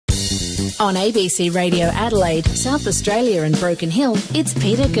On ABC Radio Adelaide, South Australia and Broken Hill, it's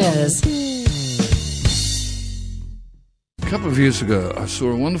Peter Goers. A couple of years ago, I saw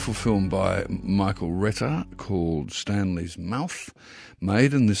a wonderful film by Michael Retter called Stanley's Mouth,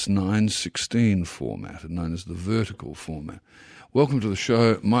 made in this 9:16 format, known as the vertical format. Welcome to the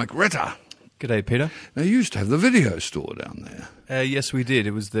show, Mike Retter. G'day, Peter. Now, you used to have the video store down there. Yes, we did.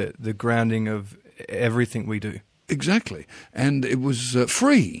 It was the grounding of everything we do. Exactly. And it was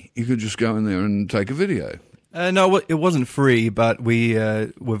free. You could just go in there and take a video. No, it wasn't free, but we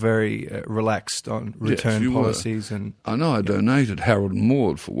were very relaxed on return policies. And I know I donated Harold and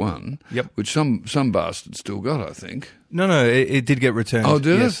Maude for one, Yep. which some bastard still got, I think. No, it did get returned. Oh,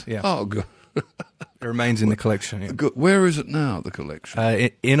 did yes, it? Yeah. Oh, good. It remains in the collection. Yeah. Good. Where is it now, the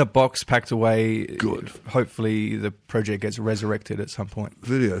collection? In a box, packed away. Good. Hopefully the project gets resurrected at some point.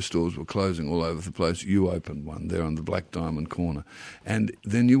 Video stores were closing all over the place. You opened one there on the Black Diamond corner. And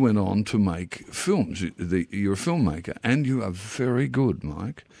then you went on to make films. You're a filmmaker, and you are very good,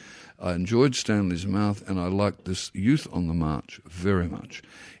 Mike. I enjoyed Stanley's Mouth, and I liked this Youth on the March very much.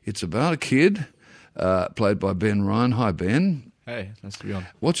 It's about a kid played by Ben Ryan. Hi, Ben. Hey, nice to be on.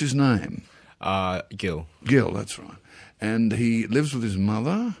 What's his name? Gil. Gil, that's right. And he lives with his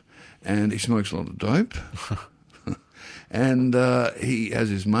mother, and he smokes a lot of dope. And he has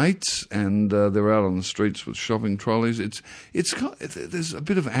his mates, and they're out on the streets with shopping trolleys. There's a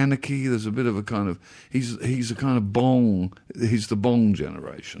bit of anarchy. There's a bit of a kind of he's a kind of bong. He's the bong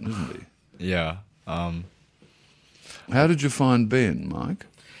generation, isn't he? Yeah. How did you find Ben, Mike?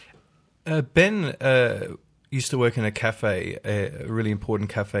 Ben used to work in a cafe, a really important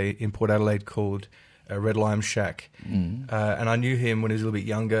cafe in Port Adelaide called Red Lime Shack. And I knew him when he was a little bit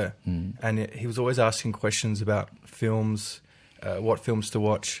younger. And he was always asking questions about films, what films to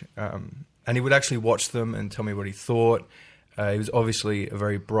watch. And he would actually watch them and tell me what he thought. He was obviously a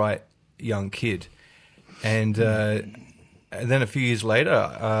very bright young kid. And then a few years later,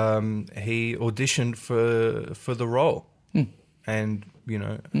 he auditioned for the role and,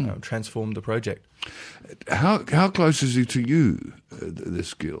 transformed the project. How close is he to you,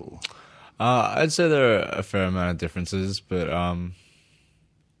 this Gil? I'd say there are a fair amount of differences, but on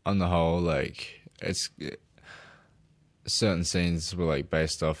the whole, certain scenes were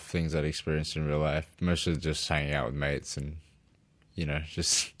based off things I'd experienced in real life. Mostly just hanging out with mates and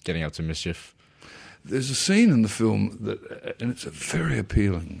just getting up to mischief. There's a scene in the film and it's a very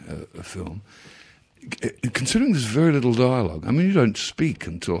appealing film. Considering there's very little dialogue, I mean, you don't speak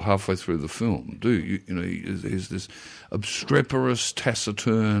until halfway through the film, do you? There's this obstreperous,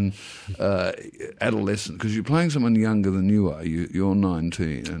 taciturn adolescent, because you're playing someone younger than you are. You're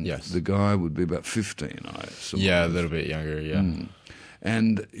 19, and yes. The guy would be about 15, I suppose. Yeah, a little bit younger, yeah.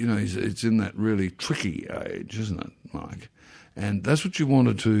 And, it's in that really tricky age, isn't it, Mike? And that's what you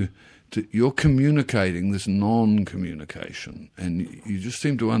wanted to you're communicating this non-communication, and you just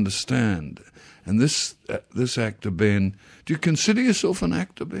seem to understand. And this actor, Ben, do you consider yourself an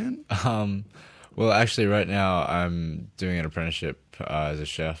actor, Ben? Well, actually, right now I'm doing an apprenticeship as a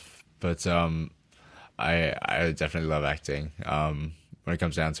chef, but I definitely love acting. When it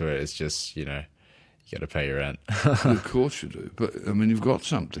comes down to it, it's just, you got to pay your rent. Of course you do. But, I mean, you've got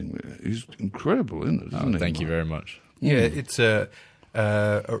something there. He's incredible, isn't it? Isn't he, thank you Mike? very much. Yeah, it's a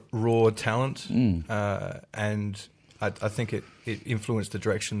raw talent, and I think it influenced the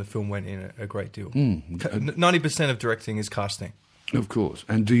direction the film went in a great deal. 90% of directing is casting. Of course.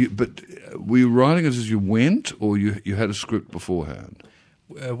 And but were you writing it as you went, or you had a script beforehand?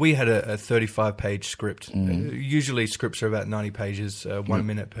 We had a 35-page script. Usually scripts are about 90 pages, 1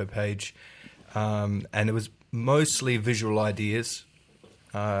 minute per page. And it was mostly visual ideas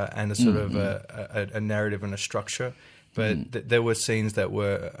and a sort of a narrative and a structure. But there were scenes that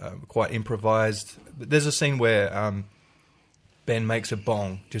were quite improvised. There's a scene where Ben makes a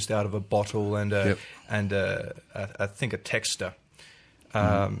bong just out of a bottle and I think a texter.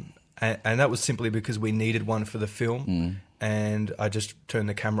 And that was simply because we needed one for the film. And I just turned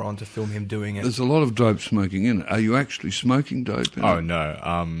the camera on to film him doing it. There's a lot of dope smoking in it. Are you actually smoking dope in it?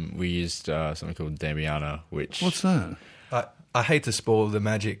 No. We used something called Damiana, which... What's that? I hate to spoil the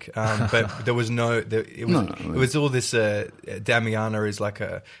magic, but there was it was all this. Damiana is like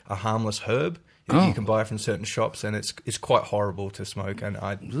a harmless herb you can buy from certain shops, and it's quite horrible to smoke. And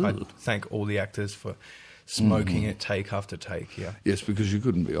I thank all the actors for smoking it take after take. Yeah. Yes, because you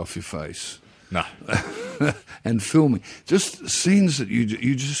couldn't be off your face. No. And filming just scenes that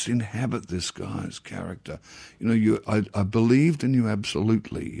you just inhabit this guy's character. I believed in you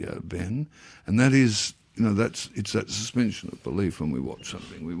absolutely, Ben, and that is. It's that suspension of belief when we watch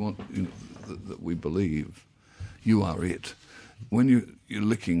something. We want that we believe you are it. When you're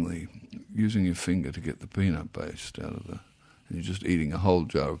licking using your finger to get the peanut paste out of the, and you're just eating a whole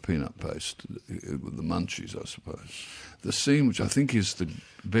jar of peanut paste with the munchies, I suppose. The scene, which I think is the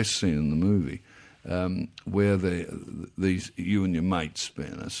best scene in the movie, where you and your mates,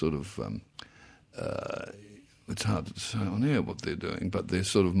 Ben, are sort of, it's hard to say on air what they're doing, but they're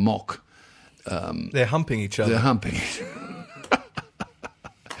sort of mock. They're humping each other. They're humping each other.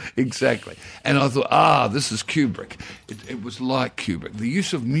 Exactly. And I thought, this is Kubrick. It was like Kubrick. The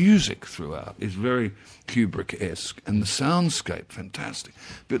use of music throughout is very Kubrick-esque, and the soundscape, fantastic.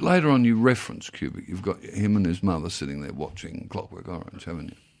 But later on you reference Kubrick. You've got him and his mother sitting there watching Clockwork Orange,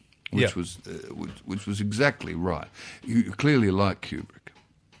 haven't you? Which was exactly right. You clearly like Kubrick.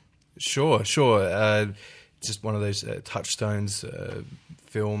 Sure. Just one of those touchstones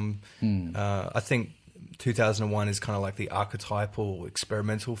film. I think 2001 is kind of like the archetypal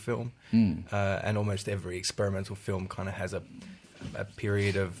experimental film, and almost every experimental film kind of has a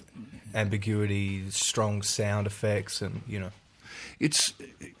period of ambiguity, strong sound effects, and It's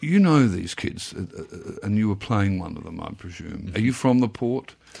these kids, and you were playing one of them, I presume. Are you from the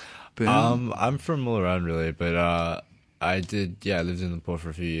Port, Ben? I'm from all around really, but I lived in the Port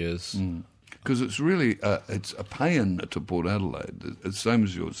for a few years. Because it's really it's a paean to Port Adelaide, the same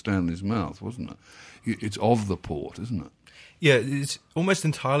as your Stanley's Mouth, wasn't it? It's of the Port, isn't it? Yeah, it's almost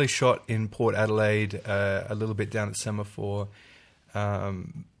entirely shot in Port Adelaide, a little bit down at Semaphore.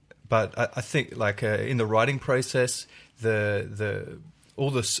 But I think, like in the writing process,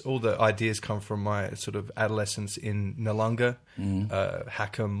 all the ideas come from my sort of adolescence in Noongar,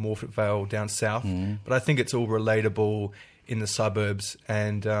 Hackham, Morfett Vale down south. But I think it's all relatable in the suburbs,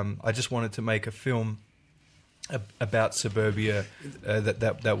 and I just wanted to make a film about suburbia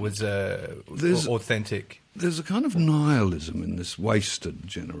that was authentic. There's a kind of nihilism in this wasted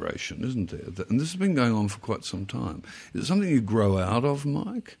generation, isn't there? And this has been going on for quite some time. Is it something you grow out of,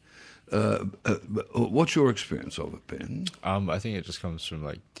 Mike? What's your experience of it, Ben? I think it just comes from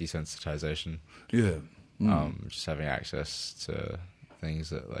like desensitization. Yeah. Just having access to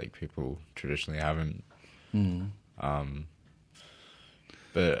things that like people traditionally haven't.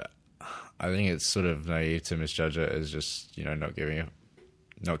 But I think it's sort of naive to misjudge it as just not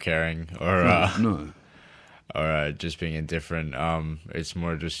caring, or or just being indifferent. It's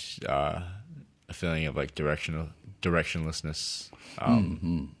more just a feeling of like directionlessness,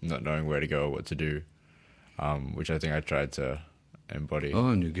 not knowing where to go or what to do, which I think I tried to embody. Oh,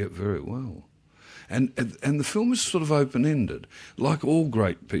 and you get very well. And the film is sort of open-ended. Like all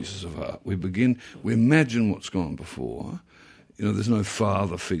great pieces of art, we imagine what's gone before. There's no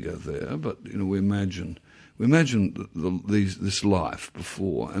father figure there, but we imagine this life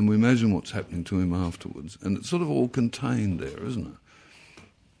before, and we imagine what's happening to him afterwards, and it's sort of all contained there, isn't it?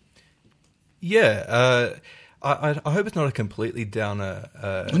 Yeah, I hope it's not a completely downer.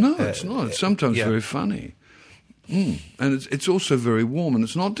 No, it's not. It's sometimes very funny. And it's also very warm, and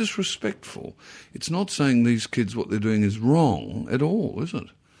it's not disrespectful. It's not saying these kids what they're doing is wrong at all, is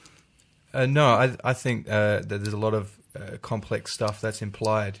it? No, I think that there's a lot of complex stuff that's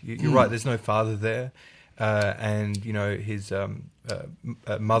implied. You're right, there's no father there. And, his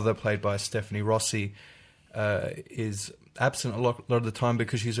mother, played by Stephanie Rossi, is absent a lot of the time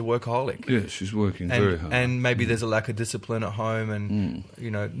because she's a workaholic. Yeah, she's working very hard. And maybe there's a lack of discipline at home, and,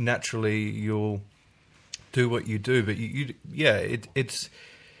 naturally you'll do what you do. But, it's...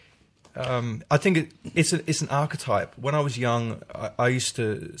 I think it's an archetype. When I was young, I used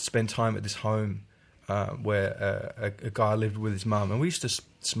to spend time at this home where a guy lived with his mum, and we used to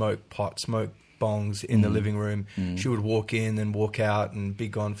smoke bongs in the living room. She would walk in and walk out and be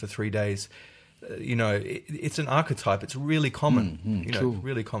gone for 3 days. It's an archetype. It's really common. Cool.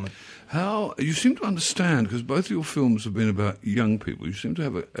 Really common. How you seem to understand, because both your films have been about young people. You seem to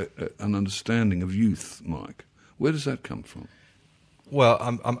have an understanding of youth, Mike. Where does that come from? Well,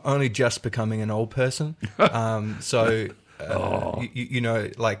 I'm only just becoming an old person, so. You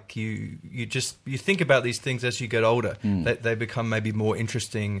think about these things as you get older. They become maybe more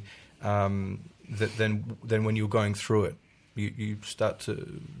interesting than when you're going through it. You start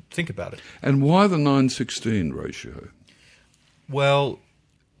to think about it. And why the 9:16 ratio? Well,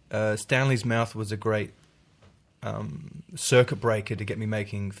 Stanley's Mouth was a great circuit breaker to get me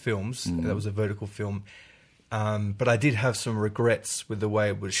making films. That was a vertical film. But I did have some regrets with the way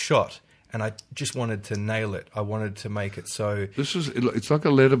it was shot. And I just wanted to nail it. I wanted to make it so... It's like a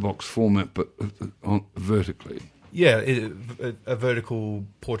letterbox format, but vertically. Yeah, a vertical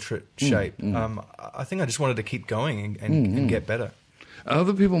portrait shape. I think I just wanted to keep going and get better. Are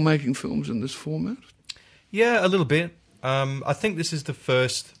other people making films in this format? Yeah, a little bit. I think this is the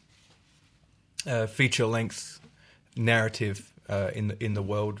first feature-length narrative in the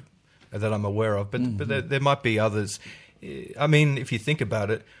world that I'm aware of, but there might be others. I mean, if you think about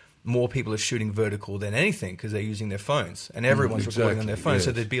it, more people are shooting vertical than anything because they're using their phones, and everyone's recording on their phones. Yes.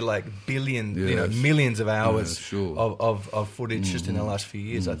 So there'd be like billions, Yes. millions of hours sure. of footage just in the last few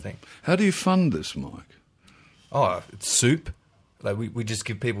years, I think. How do you fund this, Mike? Oh, it's soup. Like we just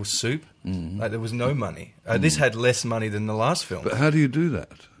give people soup. Like there was no money. This had less money than the last film. But how do you do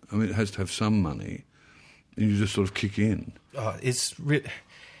that? I mean, it has to have some money, and you just sort of kick in. You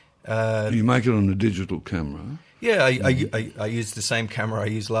make it on a digital camera. Yeah, I used the same camera I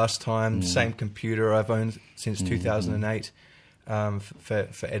used last time, same computer I've owned since 2008 for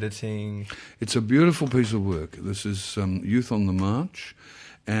editing. It's a beautiful piece of work. This is Youth on the March,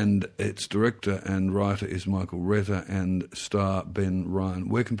 and its director and writer is Michael Retta and star Ben Ryan.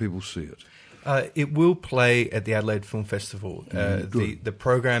 Where can people see it? It will play at the Adelaide Film Festival. The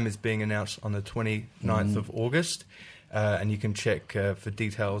program is being announced on the 29th of August. And you can check for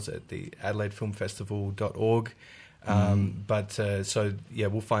details at the AdelaideFilmFestival.org.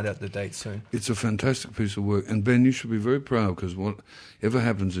 We'll find out the date soon. It's a fantastic piece of work. And Ben, you should be very proud, because whatever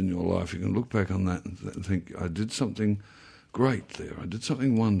happens in your life, you can look back on that and think, I did something great there. I did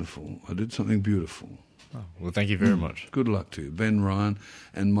something wonderful. I did something beautiful. Oh, well, thank you very much. Good luck to you. Ben Ryan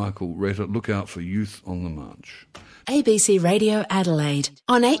and Michael Retta. Look out for Youth on the March. ABC Radio Adelaide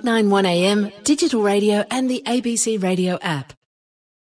on 891 AM, digital radio and the ABC Radio app.